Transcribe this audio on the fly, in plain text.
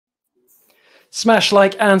Smash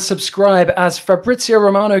like and subscribe as Fabrizio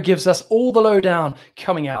Romano gives us all the lowdown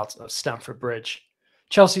coming out of Stamford Bridge.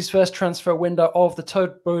 Chelsea's first transfer window of the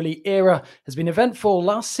Todd Boehly era has been eventful.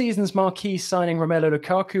 Last season's marquee signing Romelu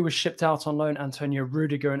Lukaku was shipped out on loan. Antonio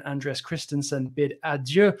Rudiger and Andreas Christensen bid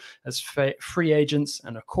adieu as free agents.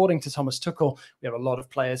 And according to Thomas Tuchel, we have a lot of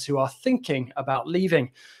players who are thinking about leaving.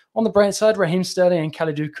 On the bright side, Raheem Sterling and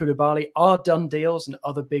Kalidou Koulibaly are done deals, and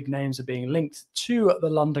other big names are being linked to the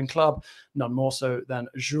London club, none more so than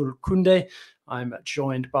Jules Kounde. I'm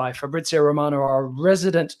joined by Fabrizio Romano, our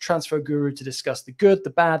resident transfer guru, to discuss the good, the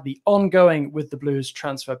bad, the ongoing with the Blues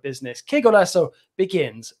transfer business. Qué Golazo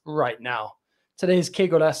begins right now. Today's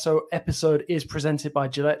Qué Golazo episode is presented by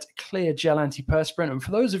Gillette Clear Gel Antiperspirant. And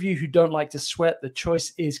for those of you who don't like to sweat, the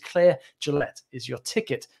choice is clear. Gillette is your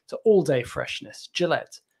ticket to all-day freshness.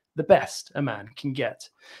 Gillette, the best a man can get.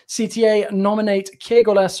 CTA nominate Qué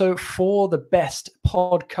Golazo for the best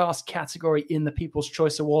podcast category in the People's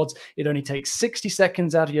Choice Awards. It only takes 60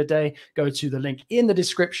 seconds out of your day. Go to the link in the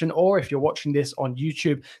description, or if you're watching this on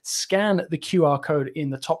YouTube, scan the QR code in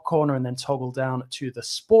the top corner and then toggle down to the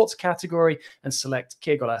sports category and select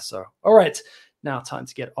Qué Golazo. All right. Now time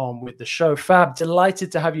to get on with the show. Fab,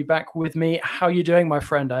 delighted to have you back with me. How are you doing, my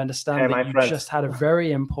friend? I understand that you just had a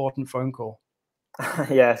very important phone call.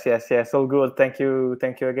 Yes. All good. Thank you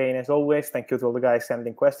again, as always. Thank you to all the guys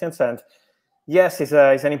sending questions. And yes, it's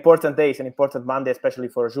an important day. It's an important Monday, especially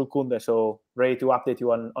for Jules Kounde. So ready to update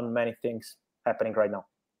you on many things happening right now.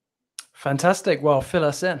 Fantastic. Well, fill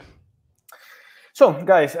us in. So,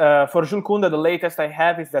 guys, for Jules Kounde, the latest I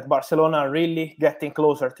have is that Barcelona are really getting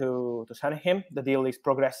closer to signing him. The deal is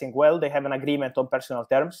progressing well. They have an agreement on personal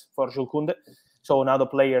terms for Jules Kounde. So now the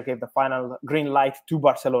player gave the final green light to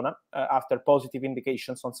Barcelona after positive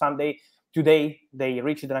indications on Sunday. Today, they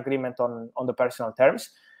reached an agreement on the personal terms.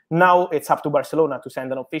 Now it's up to Barcelona to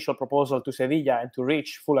send an official proposal to Sevilla and to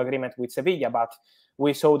reach full agreement with Sevilla. But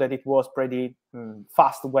we saw that it was pretty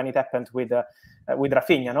fast when it happened with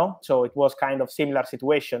Rafinha, no? So it was kind of similar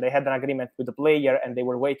situation. They had an agreement with the player and they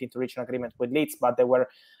were waiting to reach an agreement with Leeds, but they were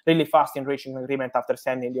really fast in reaching an agreement after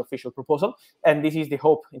sending the official proposal. And this is the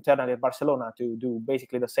hope internally at Barcelona to do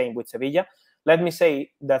basically the same with Sevilla. Let me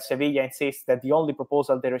say that Sevilla insists that the only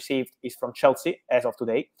proposal they received is from Chelsea as of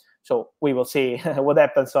today. So we will see what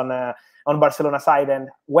happens on Barcelona side and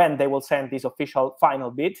when they will send this official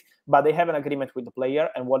final bid. But they have an agreement with the player.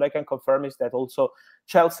 And what I can confirm is that also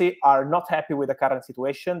Chelsea are not happy with the current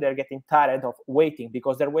situation. They're getting tired of waiting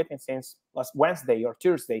because they're waiting since last Wednesday or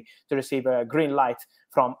Tuesday to receive a green light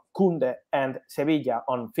from Kounde and Sevilla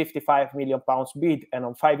on £55 million bid and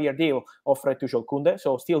on 5-year deal offered to Jules Kounde.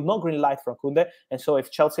 So still no green light from Kounde. And so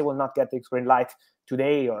if Chelsea will not get this green light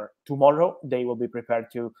today or tomorrow, they will be prepared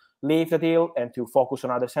to leave the deal and to focus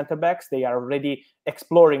on other center backs. They are already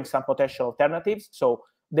exploring some potential alternatives. So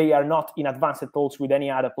they are not in advanced talks with any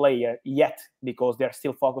other player yet because they're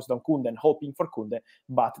still focused on Kounde and hoping for Kounde,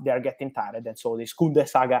 but they are getting tired. And so this Kounde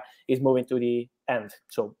saga is moving to the end.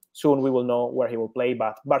 So soon we will know where he will play,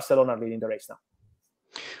 but Barcelona are leading the race now.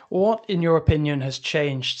 What, in your opinion, has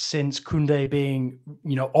changed since Kounde being,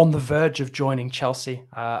 on the verge of joining Chelsea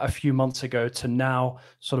a few months ago to now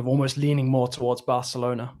sort of almost leaning more towards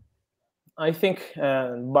Barcelona? I think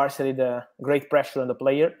Barca did a great pressure on the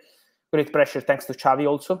player. Great pressure thanks to Xavi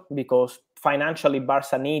also, because financially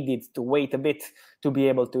Barca needed to wait a bit to be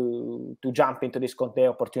able to jump into this Conte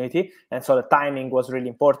opportunity. And so the timing was really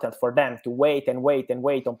important for them to wait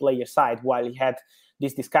on player side while he had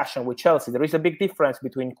this discussion with Chelsea. There is a big difference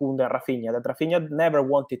between Kounde and Rafinha, that Rafinha never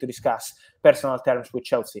wanted to discuss personal terms with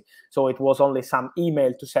Chelsea. So it was only some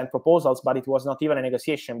email to send proposals, but it was not even a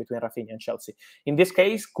negotiation between Rafinha and Chelsea. In this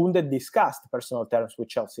case, Kounde discussed personal terms with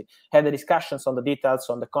Chelsea, had the discussions on the details,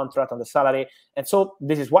 on the contract, on the salary. And so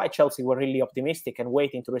this is why Chelsea were really optimistic and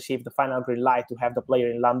waiting to receive the final green light to have the player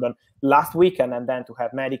in London last weekend and then to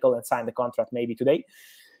have medical and sign the contract maybe today.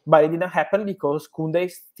 But it didn't happen because Kounde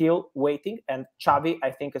is still waiting. And Xavi, I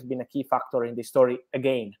think, has been a key factor in this story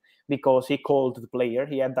again, because he called the player.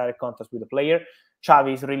 He had direct contact with the player.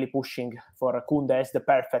 Xavi is really pushing for Kounde as the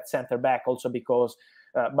perfect center-back, also because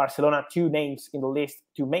Barcelona, two main names in the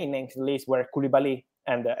list were Koulibaly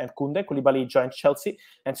and Kounde. Koulibaly joined Chelsea.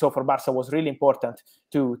 And so for Barca was really important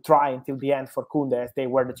to try until the end for Kounde, as they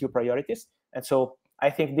were the two priorities. And so I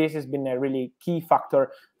think this has been a really key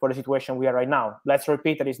factor for the situation we are right now. Let's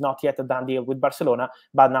repeat that it's not yet a done deal with Barcelona,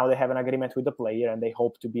 but now they have an agreement with the player and they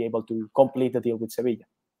hope to be able to complete the deal with Sevilla.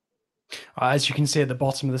 As you can see at the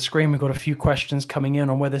bottom of the screen, we've got a few questions coming in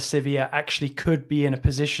on whether Sevilla actually could be in a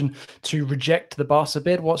position to reject the Barca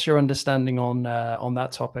bid. What's your understanding on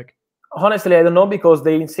that topic? Honestly, I don't know, because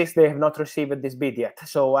they insist they have not received this bid yet.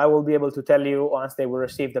 So I will be able to tell you once they will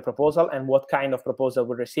receive the proposal, and what kind of proposal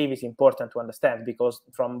we receive is important to understand, because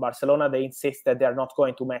from Barcelona, they insist that they are not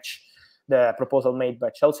going to match the proposal made by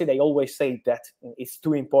Chelsea. They always say that it's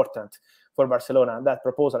too important for Barcelona, that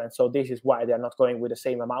proposal. And so this is why they are not going with the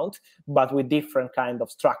same amount, but with different kind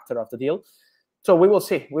of structure of the deal. So we will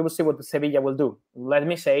see. We will see what Sevilla will do. Let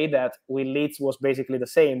me say that with Leeds was basically the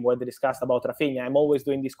same when they discussed about Rafinha. I'm always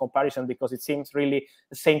doing this comparison because it seems really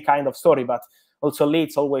the same kind of story. But also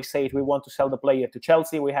Leeds always say we want to sell the player to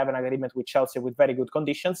Chelsea. We have an agreement with Chelsea with very good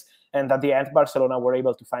conditions. And at the end, Barcelona were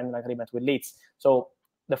able to find an agreement with Leeds. So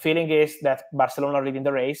the feeling is that Barcelona are leading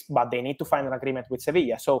the race, but they need to find an agreement with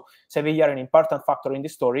Sevilla. So Sevilla are an important factor in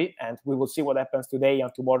this story, and we will see what happens today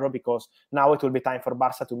and tomorrow, because now it will be time for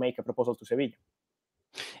Barça to make a proposal to Sevilla.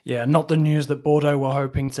 Yeah, not the news that Bordeaux were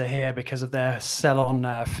hoping to hear because of their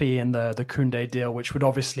sell-on fee in the Kounde deal, which would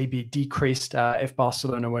obviously be decreased if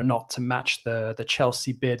Barcelona were not to match the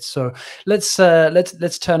Chelsea bid. So let's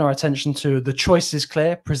turn our attention to the choices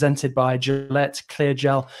clear presented by Gillette Clear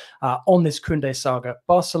Gel on this Kounde saga: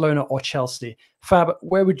 Barcelona or Chelsea. Fab,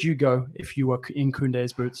 where would you go if you were in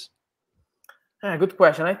Kounde's boots? Good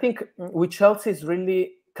question. I think with Chelsea is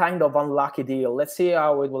really kind of unlucky deal. Let's see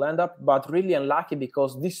how it will end up, but really unlucky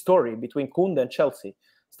because this story between Kounde and Chelsea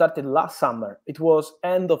started last summer. It was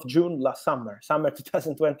end of June last summer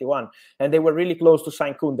 2021, and they were really close to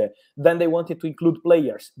sign Kounde. Then they wanted to include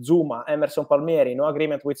players, Zuma, Emerson Palmieri, no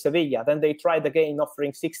agreement with Sevilla. Then they tried again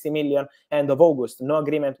offering 60 million end of August, no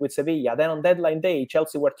agreement with Sevilla. Then on deadline day,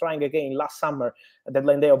 Chelsea were trying again last summer,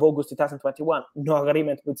 deadline day of August 2021, no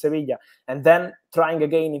agreement with Sevilla. And then trying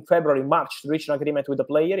again in February, March to reach an agreement with the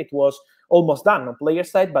player. It was almost done on player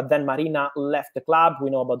side, but then Marina left the club. We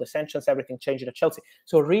know about the sanctions, everything changed at Chelsea.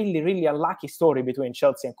 So really, really unlucky story between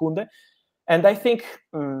Chelsea and Kounde. And I think,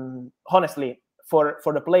 honestly, for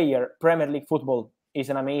the player, Premier League football is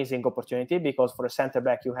an amazing opportunity, because for a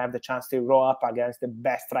centre-back, you have the chance to grow up against the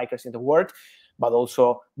best strikers in the world. But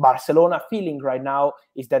also Barcelona feeling right now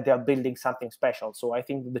is that they are building something special. So I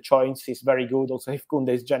think the choice is very good also if Kounde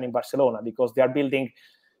is joining Barcelona, because they are building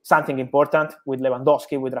something important with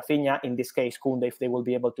Lewandowski, with Rafinha, in this case Kounde, if they will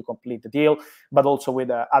be able to complete the deal, but also with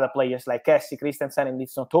other players like Kessie, Christensen, and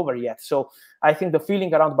it's not over yet. So I think the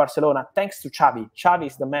feeling around Barcelona, thanks to Xavi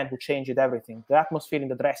is the man who changed everything. The atmosphere in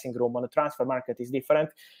the dressing room on the transfer market is different.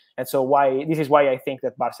 And so this is why I think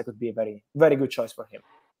that Barca could be a very, very good choice for him.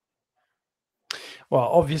 Well,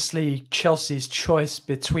 obviously, Chelsea's choice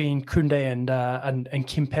between Kounde and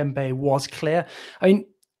Kimpembe was clear. I mean,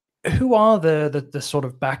 who are the sort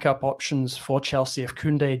of backup options for Chelsea if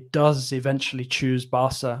Kounde does eventually choose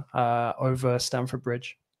Barca over Stamford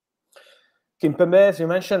Bridge? Kimpembe, as you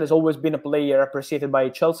mentioned, has always been a player appreciated by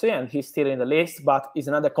Chelsea, and he's still in the list, but it's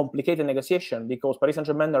another complicated negotiation because Paris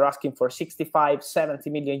Saint-Germain are asking for 65, 70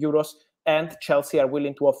 million euros, and Chelsea are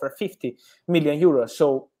willing to offer 50 million euros.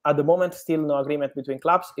 So at the moment, still no agreement between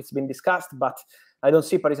clubs. It's been discussed, but I don't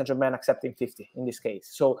see Paris Saint-Germain accepting 50 in this case.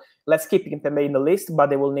 So let's keep Kimpembe in the list,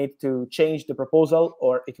 but they will need to change the proposal,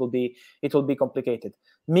 or it will be complicated.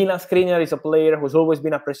 Milan Skriniar is a player who's always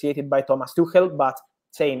been appreciated by Thomas Tuchel, but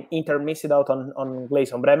same, Inter missed out on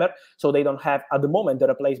Gleison Bremer, so they don't have at the moment the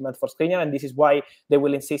replacement for Skriniar, and this is why they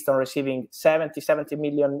will insist on receiving 75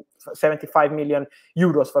 million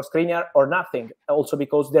euros for Skriniar or nothing. Also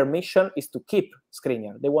because their mission is to keep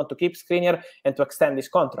Skriniar. They want to keep Skriniar and to extend his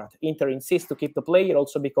contract. Inter insists to keep the player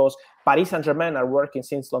also because Paris Saint-Germain are working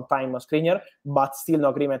since long time on Skriniar, but still no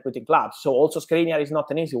agreement with the club. So also Skriniar is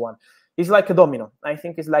not an easy one. It's like a domino. I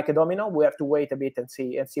think it's like a domino. We have to wait a bit and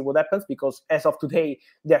see what happens, because as of today,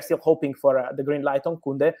 they're still hoping for the green light on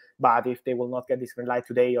Kounde. But if they will not get this green light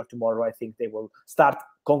today or tomorrow, I think they will start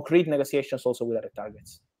concrete negotiations also with other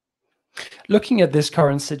targets. Looking at this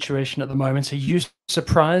current situation at the moment, are you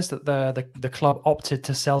surprised that the club opted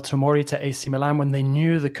to sell Tomori to AC Milan when they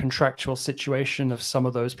knew the contractual situation of some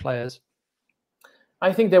of those players?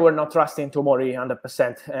 I think they were not trusting Tomori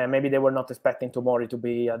 100%. Maybe they were not expecting Tomori to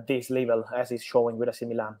be at this level as he's showing with AC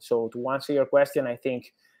Milan. So to answer your question, I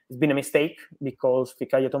think it's been a mistake because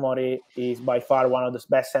Fikayo Tomori is by far one of the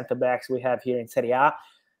best centre-backs we have here in Serie A.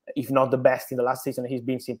 If not the best in the last season, he's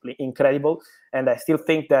been simply incredible. And I still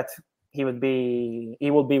think that he will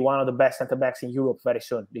be one of the best centre-backs in Europe very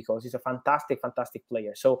soon because he's a fantastic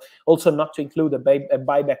player. So also not to include a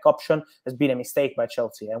buyback option has been a mistake by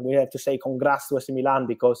Chelsea. And we have to say congrats to AC Milan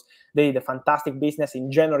because they did a fantastic business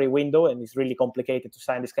in January window, and it's really complicated to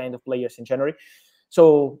sign this kind of players in January.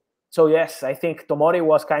 So So yes, I think Tomori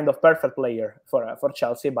was kind of perfect player for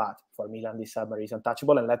Chelsea, but for Milan this summer is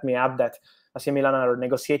untouchable. And let me add that AC Milan are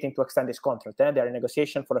negotiating to extend his contract. They are in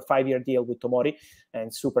negotiation for a 5-year deal with Tomori,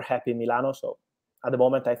 and super happy in Milano. So at the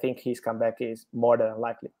moment, I think his comeback is more than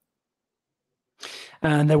unlikely.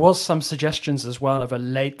 And there was some suggestions as well of a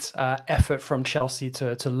late effort from Chelsea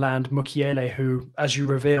to land Mukiele, who, as you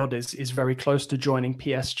revealed, is very close to joining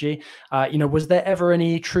PSG. Was there ever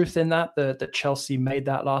any truth in that Chelsea made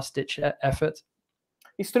that last-ditch effort?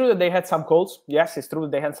 It's true that they had some calls. Yes, it's true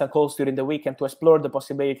that they had some calls during the weekend to explore the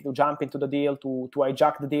possibility to jump into the deal, to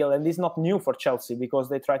hijack the deal. And this is not new for Chelsea because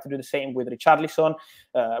they try to do the same with Richarlison,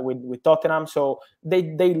 with Tottenham. So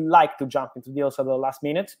they like to jump into deals at the last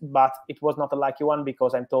minute, but it was not a lucky one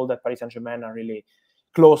because I'm told that Paris Saint-Germain are really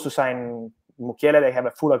close to sign Mukiele. They have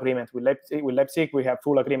a full agreement with Leipzig. We have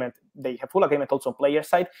full agreement. They have full agreement also on player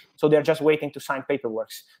side. So they're just waiting to sign paperwork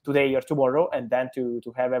today or tomorrow, and then to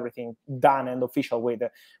have everything done and official with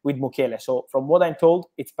Mukiele. So from what I'm told,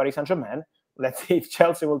 it's Paris Saint-Germain. Let's see if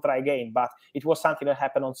Chelsea will try again. But it was something that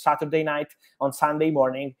happened on Saturday night, on Sunday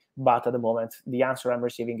morning. But at the moment, the answer I'm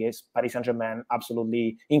receiving is Paris Saint-Germain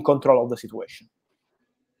absolutely in control of the situation.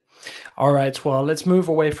 All right, well, let's move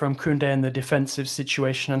away from Kounde and the defensive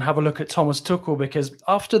situation and have a look at Thomas Tuchel, because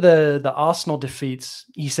after the Arsenal defeats,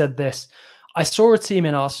 he said this: "I saw a team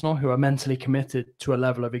in Arsenal who are mentally committed to a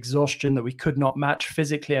level of exhaustion that we could not match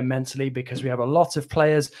physically and mentally, because we have a lot of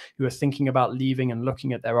players who are thinking about leaving and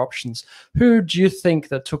looking at their options." Who do you think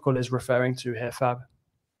that Tuchel is referring to here, Fab?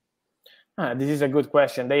 This is a good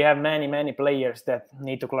question. They have many players that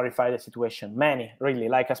need to clarify the situation. Many, really,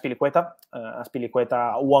 like Azpilicueta.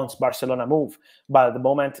 Azpilicueta wants Barcelona move, but at the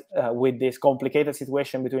moment, with this complicated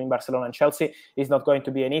situation between Barcelona and Chelsea, it's not going to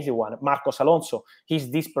be an easy one. Marcos Alonso, he's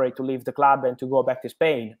desperate to leave the club and to go back to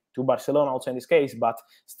Spain, to Barcelona also in this case, but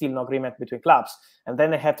still no agreement between clubs. And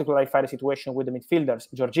then they have to clarify the situation with the midfielders.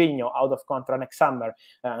 Jorginho, out of contract next summer.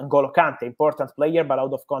 N'Golo Kante, important player, but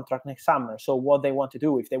out of contract next summer. So what they want to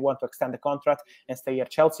do, if they want to extend the contract and stay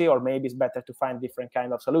at Chelsea, or maybe it's better to find different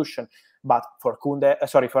kind of solution. But for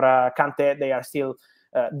Kante, they are still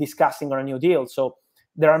discussing on a new deal. So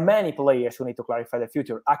there are many players who need to clarify the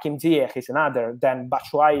future. Hakim Ziyech is another. Then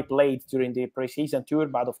Batshuayi played during the preseason tour,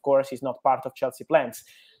 but of course he's not part of Chelsea plans.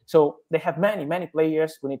 So they have many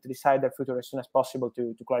players who need to decide their future as soon as possible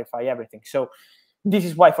to clarify everything. So this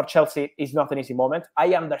is why for Chelsea it's not an easy moment.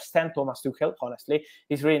 I understand Thomas Tuchel, honestly.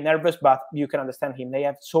 He's really nervous, but you can understand him. They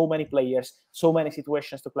have so many players, so many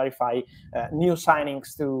situations to clarify, new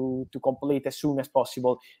signings to complete as soon as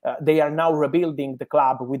possible. They are now rebuilding the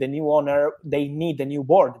club with a new owner. They need a new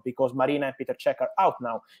board because Marina and Peter Cech are out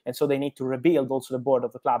now. And so they need to rebuild also the board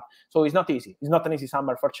of the club. So it's not easy. It's not an easy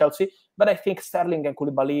summer for Chelsea. But I think Sterling and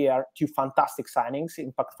Koulibaly are two fantastic signings.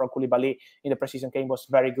 In fact, from Koulibaly in the preseason game was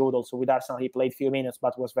very good. Also with Arsenal, he played few minutes,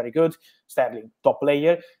 but was very good. Sterling, top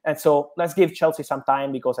player. And so let's give Chelsea some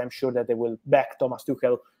time, because I'm sure that they will back Thomas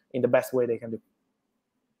Tuchel in the best way they can do.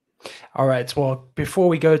 All right. Well, before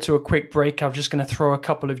we go to a quick break, I'm just going to throw a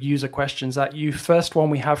couple of user questions at you. First one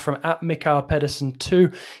we have from @Mikael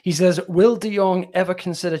Pedersen2. He says, will De Jong ever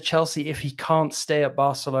consider Chelsea if he can't stay at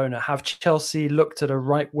Barcelona? Have Chelsea looked at a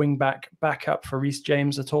right wing backup for Reece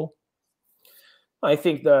James at all? I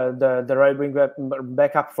think the right wing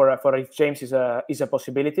backup for Reece James is a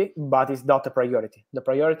possibility, but it's not a priority. The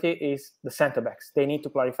priority is the centre backs. They need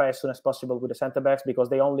to clarify as soon as possible with the centre backs, because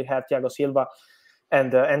they only have Thiago Silva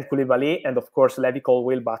and Koulibaly, and of course Levi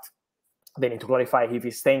Colwill, but they need to clarify if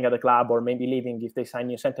he's staying at the club or maybe leaving if they sign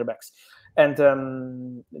new centre backs. And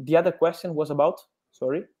the other question was about,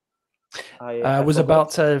 sorry,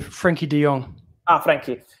 about Frenkie de Jong.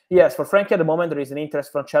 Frankie. Yes, for Frankie at the moment there is an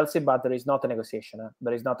interest from Chelsea, but there is not a negotiation.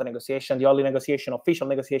 There is not a negotiation. The only negotiation, official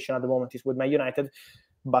negotiation at the moment, is with Man United.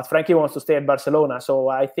 But Frankie wants to stay at Barcelona. So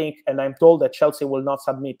I think, and I'm told that Chelsea will not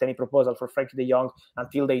submit any proposal for Frenkie de Jong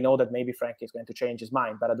until they know that maybe Frankie is going to change his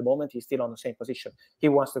mind. But at the moment, he's still on the same position. He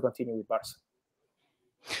wants to continue with Barca.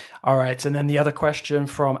 All right, and then the other question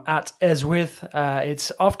from @Eswith.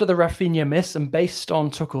 It's after the Rafinha miss and based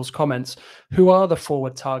on Tuchel's comments, who are the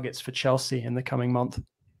forward targets for Chelsea in the coming month?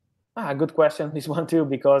 Good question, this one too,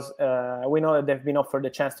 because we know that they've been offered the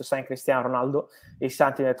chance to sign Cristiano Ronaldo. It's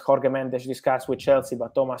something that Jorge Mendes discussed with Chelsea,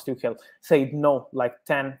 but Thomas Tuchel said no, like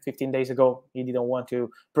 10, 15 days ago. He didn't want to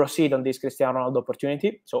proceed on this Cristiano Ronaldo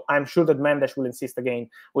opportunity. So I'm sure that Mendes will insist again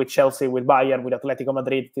with Chelsea, with Bayern, with Atletico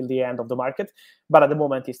Madrid till the end of the market. But at the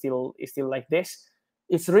moment, it's still like this.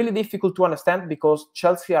 It's really difficult to understand because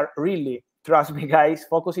Chelsea are really, trust me, guys,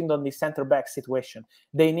 focusing on the centre-back situation.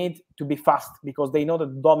 They need to be fast because they know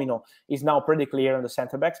that the domino is now pretty clear on the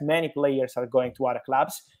centre-backs. Many players are going to other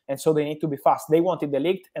clubs, and so they need to be fast. They wanted De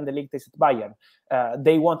Ligt, and De Ligt is at Bayern.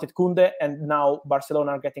 They wanted Kounde, and now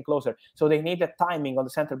Barcelona are getting closer. So they need the timing on the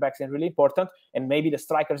center backs is really important, and maybe the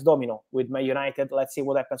strikers domino with Man United. Let's see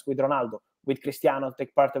what happens with Ronaldo, with Cristiano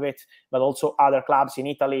take part of it, but also other clubs in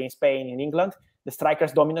Italy, in Spain, in England. The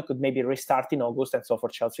strikers domino could maybe restart in August, and so for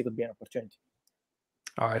Chelsea could be an opportunity.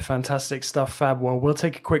 All right, fantastic stuff, Fab. Well, we'll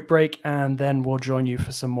take a quick break, and then we'll join you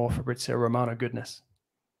for some more Fabrizio Romano goodness.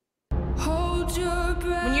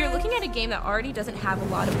 When you're looking at a game that already doesn't have a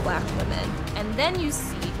lot of black women, and then you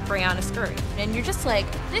see Brianna Scurry, and you're just like,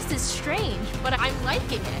 this is strange, but I'm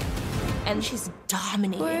liking it. And she's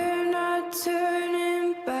dominating. We're not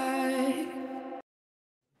turning back.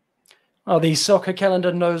 Oh, the soccer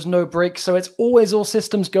calendar knows no breaks, so it's always all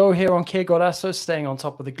systems go here on Qué Golazo. Staying on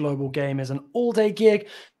top of the global game is an all-day gig.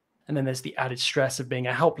 And then there's the added stress of being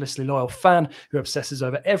a helplessly loyal fan who obsesses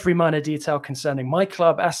over every minor detail concerning my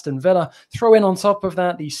club, Aston Villa. Throw in on top of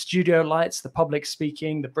that the studio lights, the public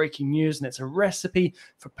speaking, the breaking news, and it's a recipe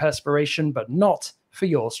for perspiration, but not for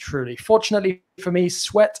yours truly. Fortunately for me,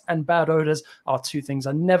 sweat and bad odors are two things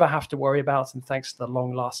I never have to worry about, and thanks to the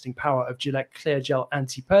long-lasting power of Gillette Clear Gel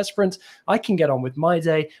Antiperspirant, I can get on with my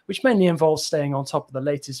day, which mainly involves staying on top of the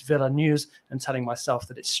latest Villa news and telling myself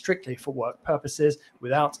that it's strictly for work purposes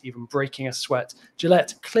without even breaking a sweat.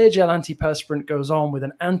 Gillette Clear Gel Antiperspirant goes on with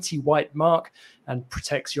an anti-white mark and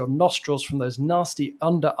protects your nostrils from those nasty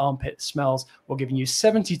under armpit smells while giving you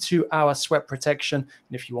 72-hour sweat protection.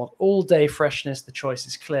 And if you want all-day freshness, the choice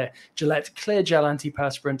is clear. Gillette Clear Gel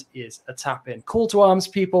Antiperspirant is a tap-in. Call to arms,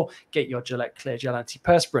 people. Get your Gillette Clear Gel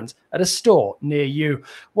Antiperspirant at a store near you.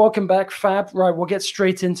 Welcome back, Fab. Right, we'll get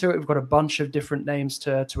straight into it. We've got a bunch of different names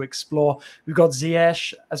to explore. We've got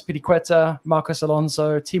Ziyech, Azpilicueta, Marcos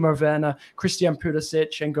Alonso, Timo Werner, Christian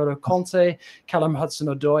Pulisic, N'Golo Kante, Callum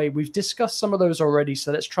Hudson-Odoi. We've discussed some of those already,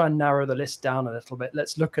 so let's try and narrow the list down a little bit.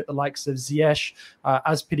 Let's look at the likes of Ziyech,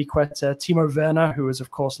 Azpilicueta, Timo Werner, who was of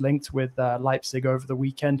course linked with Leipzig over the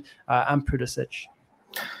weekend, and Pulisic.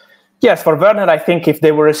 Yes, for Werner, I think if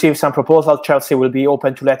they will receive some proposal, Chelsea will be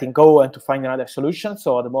open to letting go and to find another solution.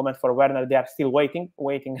 So at the moment for Werner, they are still waiting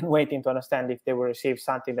to understand if they will receive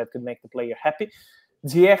something that could make the player happy.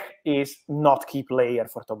 Ziyech is not key player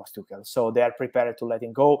for Thomas Tuchel, so they are prepared to let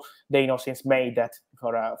him go. They know since May that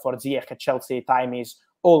for Ziyech at Chelsea, time is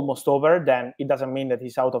almost over. Then it doesn't mean that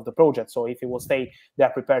he's out of the project. So if he will stay, they are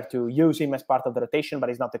prepared to use him as part of the rotation, but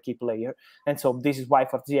he's not a key player. And so this is why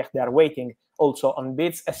for Ziyech, they are waiting also on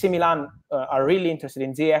bids. AC Milan are really interested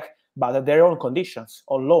in Ziyech, but at their own conditions,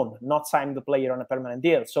 on loan, not signing the player on a permanent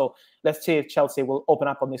deal. So let's see if Chelsea will open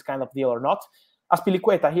up on this kind of deal or not.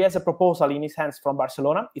 Azpilicueta, he has a proposal in his hands from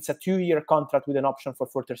Barcelona. It's a 2-year contract with an option for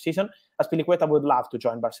further season. Azpilicueta would love to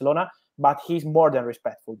join Barcelona, but he's more than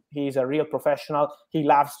respectful. He's a real professional. He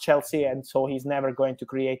loves Chelsea, and so he's never going to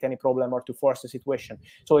create any problem or to force the situation.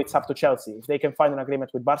 So it's up to Chelsea. If they can find an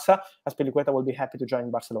agreement with Barça, Azpilicueta will be happy to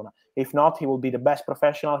join Barcelona. If not, he will be the best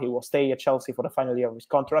professional. He will stay at Chelsea for the final year of his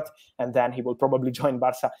contract, and then he will probably join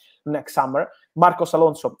Barça next summer. Marcos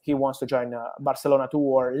Alonso, he wants to join Barcelona too,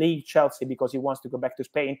 or leave Chelsea because he wants to go back to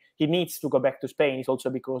Spain. He needs to go back to Spain. It's also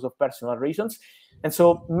because of personal reasons. And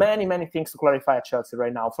so many things to clarify at Chelsea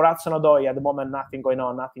right now. For Hudson-Odoi, at the moment, nothing going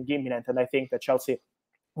on, nothing imminent. And I think that Chelsea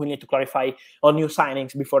will need to clarify on new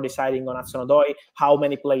signings before deciding on Hudson-Odoi, how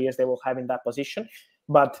many players they will have in that position.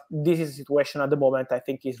 But this is a situation at the moment I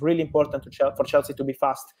think is really important for Chelsea to be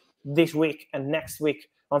fast this week and next week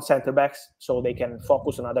on centre-backs so they can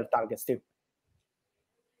focus on other targets too.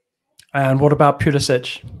 And what about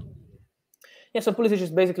Pulisic? Yeah, so Pulisic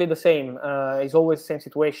is basically the same. It's always the same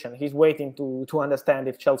situation. He's waiting to understand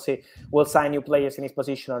if Chelsea will sign new players in his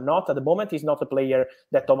position or not. At the moment, he's not a player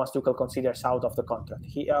that Thomas Tuchel considers out of the contract.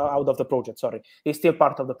 Out of the project, sorry. He's still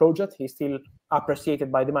part of the project. He's still appreciated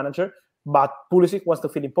by the manager. But Pulisic wants to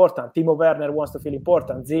feel important. Timo Werner wants to feel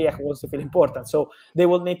important. Ziyech wants to feel important. So they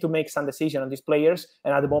will need to make some decision on these players.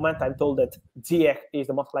 And at the moment, I'm told that Ziyech is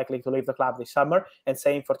the most likely to leave the club this summer. And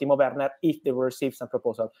same for Timo Werner if they will receive some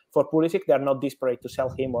proposal. For Pulisic, they are not desperate to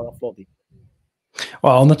sell him or offload him.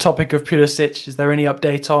 Well, on the topic of Pulisic, is there any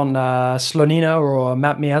update on Slonina or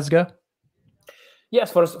Matt Miazga? Yes,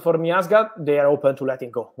 for Miazga, they are open to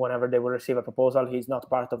letting go whenever they will receive a proposal. He's not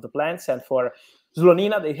part of the plans. And for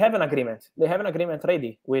Slonina, they have an agreement. They have an agreement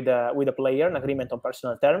ready with a player, an agreement on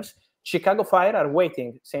personal terms. Chicago Fire are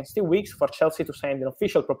waiting since 2 weeks for Chelsea to send an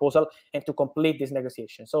official proposal and to complete this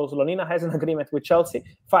negotiation. So Slonina has an agreement with Chelsea,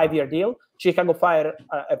 5-year deal. Chicago Fire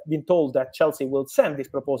have been told that Chelsea will send this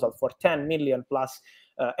proposal for 10 million plus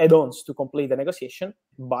add-ons to complete the negotiation.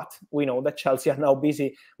 But we know that Chelsea are now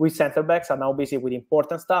busy with centre-backs, are now busy with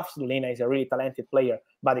important stuff. Slonina is a really talented player,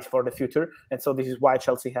 but it's for the future. And so this is why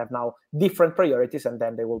Chelsea have now different priorities, and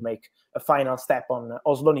then they will make a final step on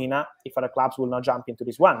Slonina if other clubs will not jump into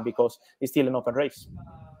this one, because it's still an open race.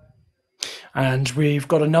 And we've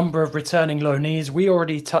got a number of returning loanees. We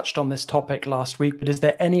already touched on this topic last week, but is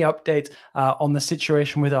there any update on the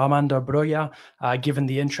situation with Armando Broja, given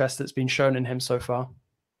the interest that's been shown in him so far?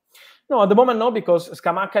 No, at the moment, no, because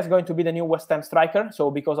Scamacca is going to be the new West Ham striker.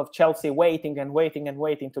 So because of Chelsea waiting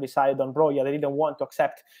to decide on Broja, they didn't want to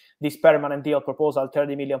accept this permanent deal proposal,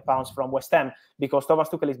 £30 million from West Ham, because Thomas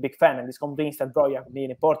Tuchel is a big fan and is convinced that Broja will be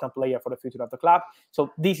an important player for the future of the club.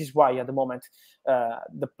 So this is why, at the moment,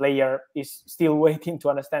 the player is still waiting to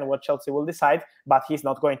understand what Chelsea will decide, but he's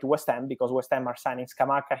not going to West Ham because West Ham are signing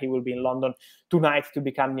Scamacca. He will be in London tonight to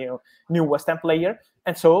become new West Ham player.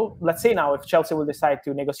 And so let's say now if Chelsea will decide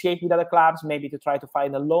to negotiate with other clubs, maybe to try to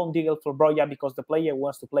find a loan deal for Broja, because the player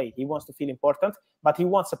wants to play. He wants to feel important, but he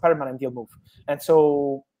wants a permanent deal move. And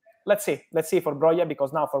so let's see for Broja,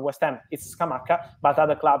 because now for West Ham, it's Scamacca, but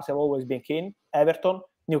other clubs have always been keen, Everton,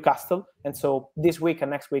 Newcastle. And so this week and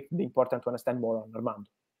next week, it'll be important to understand more on Armando.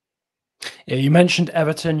 Yeah, you mentioned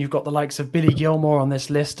Everton. You've got the likes of Billy Gilmore on this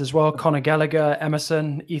list as well, Conor Gallagher,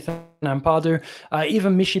 Emerson, Ethan Ampadu,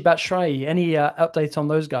 even Michy Batshuayi. Any update on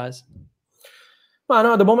those guys? Well,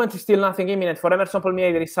 no, at the moment, still nothing imminent. For Emerson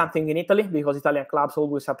Palmieri, there is something in Italy, because Italian clubs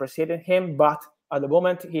always appreciated him, but at the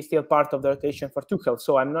moment, he's still part of the rotation for Tuchel,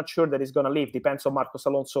 so I'm not sure that he's going to leave. Depends on Marcos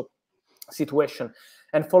Alonso situation.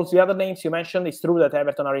 And for the other names you mentioned, it's true that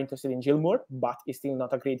Everton are interested in Gilmour, but he's still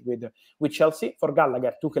not agreed with Chelsea. For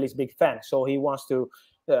Gallagher, Tuchel is a big fan, so he wants to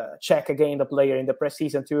check again the player in the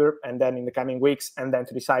pre-season tour, and then in the coming weeks, and then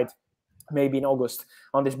to decide maybe in August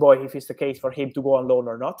on this boy if it's the case for him to go on loan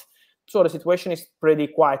or not. So the situation is pretty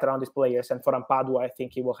quiet around these players, and for Ampadu, I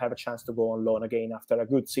think he will have a chance to go on loan again after a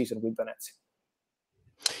good season with Venezia.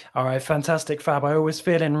 All right, fantastic, Fab. I always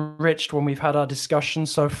feel enriched when we've had our discussion.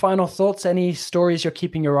 So final thoughts, any stories you're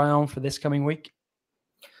keeping your eye on for this coming week?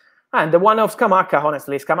 And the one of Scamacca,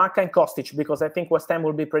 honestly, Scamacca and Kostic, because I think West Ham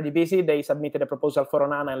will be pretty busy. They submitted a proposal for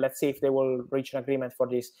Onana, and let's see if they will reach an agreement for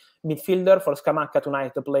this midfielder. For Scamacca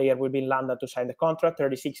tonight, the player will be in London to sign the contract,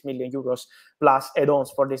 36 million euros plus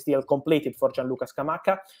add-ons for this deal completed for Gianluca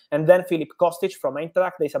Scamacca. And then Filip Kostic from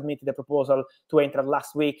Eintracht, they submitted a proposal to Eintracht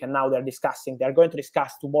last week, and now they're going to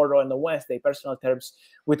discuss tomorrow and on Wednesday personal terms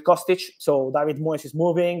with Kostic. So David Moyes is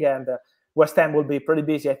moving, and West Ham will be pretty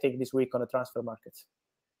busy, I think, this week on the transfer markets.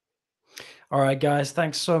 All right, guys,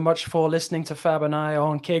 thanks so much for listening to Fab and I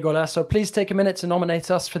on Qué Golazo. Please take a minute to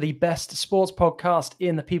nominate us for the best sports podcast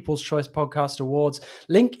in the People's Choice Podcast Awards.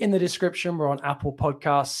 Link in the description. We're on Apple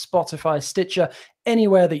Podcasts, Spotify, Stitcher,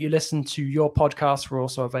 anywhere that you listen to your podcasts. We're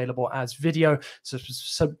also available as video. So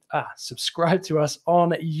subscribe to us on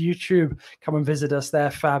YouTube. Come and visit us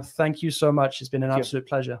there, Fab. Thank you so much. It's been an absolute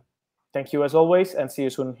pleasure. Thank you as always, and see you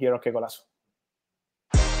soon here on Qué Golazo.